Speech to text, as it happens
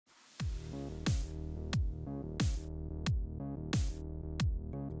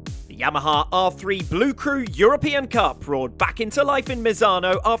Yamaha R3 bLU cRU European Cup roared back into life in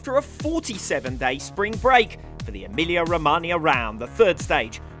Misano after a 47-day spring break for the Emilia-Romagna round, the third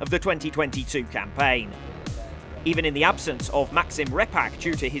stage of the 2022 campaign. Even in the absence of Maxim Repak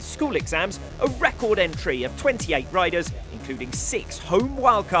due to his school exams, a record entry of 28 riders, including 6 home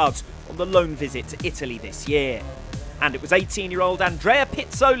wildcards, on the loan visit to Italy this year. And it was 18-year-old Andrea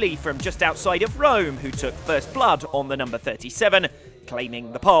Pizzoli from just outside of Rome who took first blood on the number 37,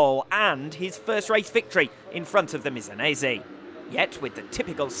 claiming the pole and his first race victory in front of the Misanese. Yet, with the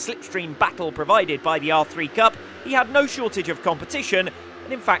typical slipstream battle provided by the R3 Cup, he had no shortage of competition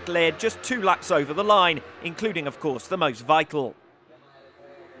and in fact led just 2 laps over the line, including of course the most vital.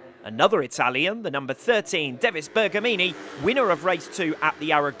 Another Italian, the number 13, Davis Bergamini, winner of race 2 at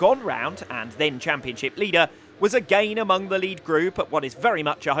the Aragon round and then championship leader, was again among the lead group at what is very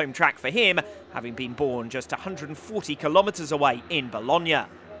much a home track for him, having been born just 140 kilometres away in Bologna.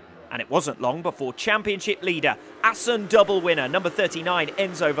 And it wasn't long before championship leader, Assen double winner, number 39,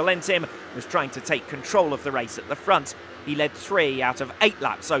 Enzo Valentim, was trying to take control of the race at the front. He led 3 out of 8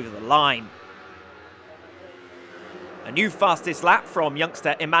 laps over the line. A new fastest lap from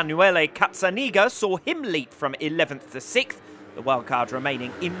youngster Emanuele Cazzaniga saw him leap from 11th to 6th, the wildcard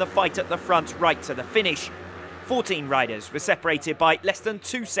remaining in the fight at the front right to the finish. 14 riders were separated by less than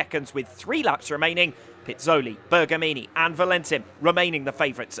 2 seconds with 3 laps remaining, Pizzoli, Bergamini and Valentim remaining the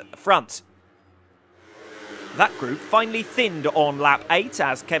favourites at the front. That group finally thinned on lap 8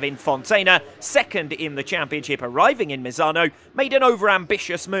 as Kevin Fontana, second in the championship arriving in Misano, made an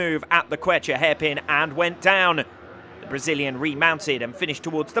overambitious move at the Quercia hairpin and went down. The Brazilian remounted and finished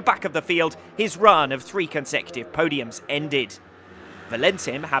towards the back of the field. His run of 3 consecutive podiums ended.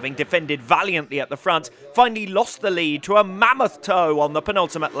 Valentim, having defended valiantly at the front, finally lost the lead to a mammoth tow on the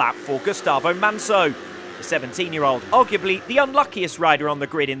penultimate lap for Gustavo Manso. The 17-year-old, arguably the unluckiest rider on the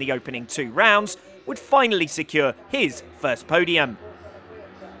grid in the opening 2 rounds, would finally secure his first podium.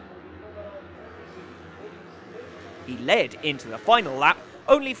 He led into the final lap,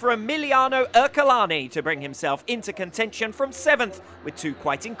 only for Emiliano Ercolani to bring himself into contention from 7th with 2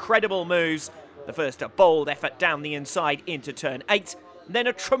 quite incredible moves. The first a bold effort down the inside into turn 8, then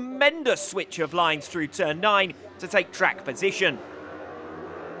a tremendous switch of lines through turn 9 to take track position.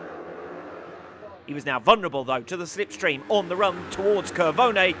 He was now vulnerable though to the slipstream on the run towards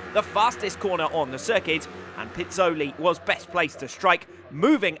Curvone, the fastest corner on the circuit, and Pizzoli was best placed to strike,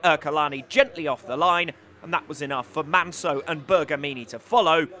 moving Ercolani gently off the line, and that was enough for Manso and Bergamini to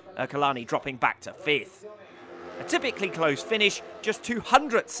follow, Ercolani dropping back to 5th. A typically close finish, just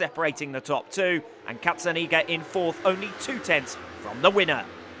 200 separating the top 2, and Cazzaniga in 4th, only 2/10 from the winner.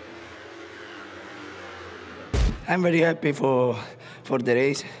 I'm very happy for the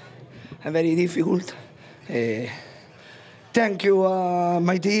race. I'm very difficult. Thank you,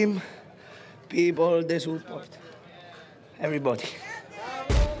 my team, people, the support, everybody.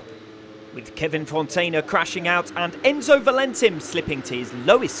 With Kevin Fontana crashing out and Enzo Valentim slipping to his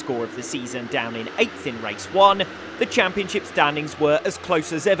lowest score of the season down in 8th in race 1, the championship standings were as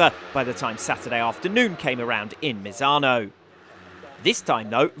close as ever by the time Saturday afternoon came around in Misano. This time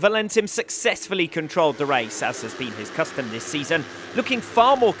though, Valentim successfully controlled the race, as has been his custom this season, looking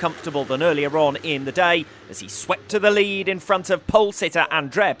far more comfortable than earlier on in the day as he swept to the lead in front of pole sitter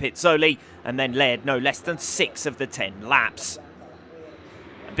Andrea Pizzoli and then led no less than 6 of the 10 laps.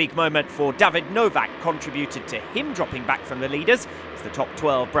 A big moment for David Novak contributed to him dropping back from the leaders as the top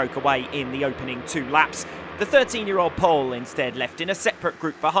 12 broke away in the opening 2 laps. The 13-year-old Pole instead left in a separate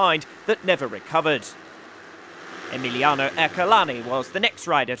group behind that never recovered. Emiliano Ercolani was the next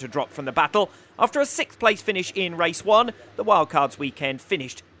rider to drop from the battle. After a 6th place finish in race 1, the wildcards weekend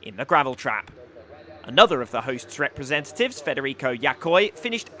finished in the gravel trap. Another of the host's representatives, Federico Iacoi,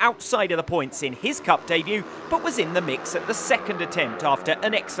 finished outside of the points in his cup debut, but was in the mix at the 2nd attempt after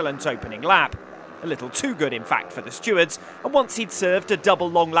an excellent opening lap. A little too good, in fact, for the stewards, and once he'd served a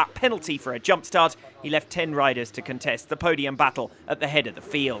double long lap penalty for a jump start, he left 10 riders to contest the podium battle at the head of the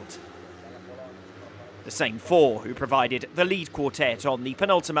field. The same 4 who provided the lead quartet on the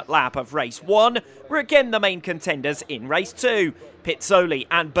penultimate lap of race 1 were again the main contenders in race 2. Pizzoli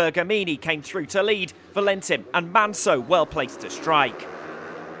and Bergamini came through to lead, Valentim and Manso well placed to strike.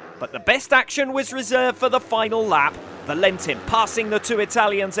 But the best action was reserved for the final lap, Valentim passing the 2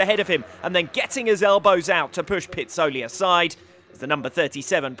 Italians ahead of him and then getting his elbows out to push Pizzoli aside. As the number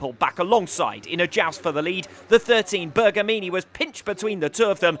 37 pulled back alongside in a joust for the lead, the 13 Bergamini was pinched between the 2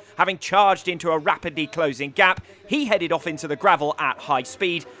 of them, having charged into a rapidly closing gap. He headed off into the gravel at high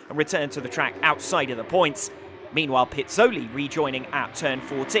speed and returned to the track outside of the points. Meanwhile, Pizzoli rejoining at turn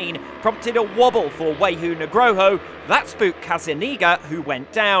 14 prompted a wobble for Wayhu Nugroho. That spooked Cazzaniga, who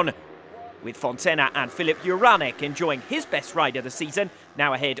went down. with Fontana and Filip Juranic enjoying his best ride of the season,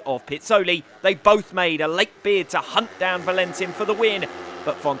 now ahead of Pizzoli. They both made a late bid to hunt down Valentim for the win,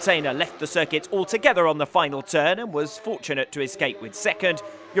 but Fontana left the circuit altogether on the final turn and was fortunate to escape with second.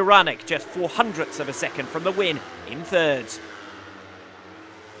 Juranic just 0.04 of a second from the win in third.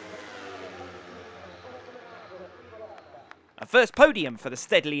 A first podium for the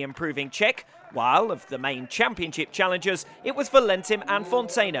steadily improving Czech, while of the main championship challengers, it was Valentim and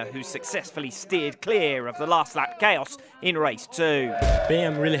Fontana who successfully steered clear of the last lap chaos in race 2.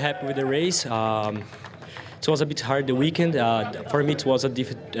 I'm really happy with the race. It was a bit hard the weekend. For me it was a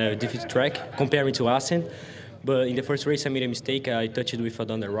difficult track comparing to Assen. But in the first race I made a mistake. I touched with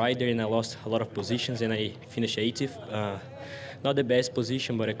another rider and I lost a lot of positions and I finished 80th. Not the best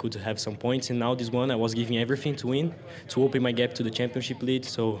position, but I could have some points. And now this one, I was giving everything to win, to open my gap to the championship lead.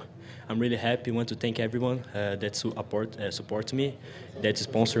 So I'm really happy. I want to thank everyone that support me, that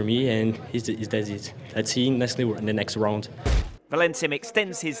sponsor me, and that's it. Let's see in the next round. Valentim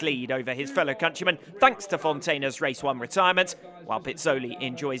extends his lead over his fellow countryman thanks to Fontana's Race 1 retirement, while Pizzoli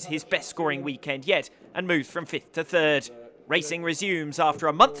enjoys his best scoring weekend yet and moves from 5th to 3rd. Racing resumes after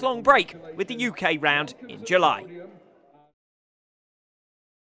a month-long break with the UK round in July.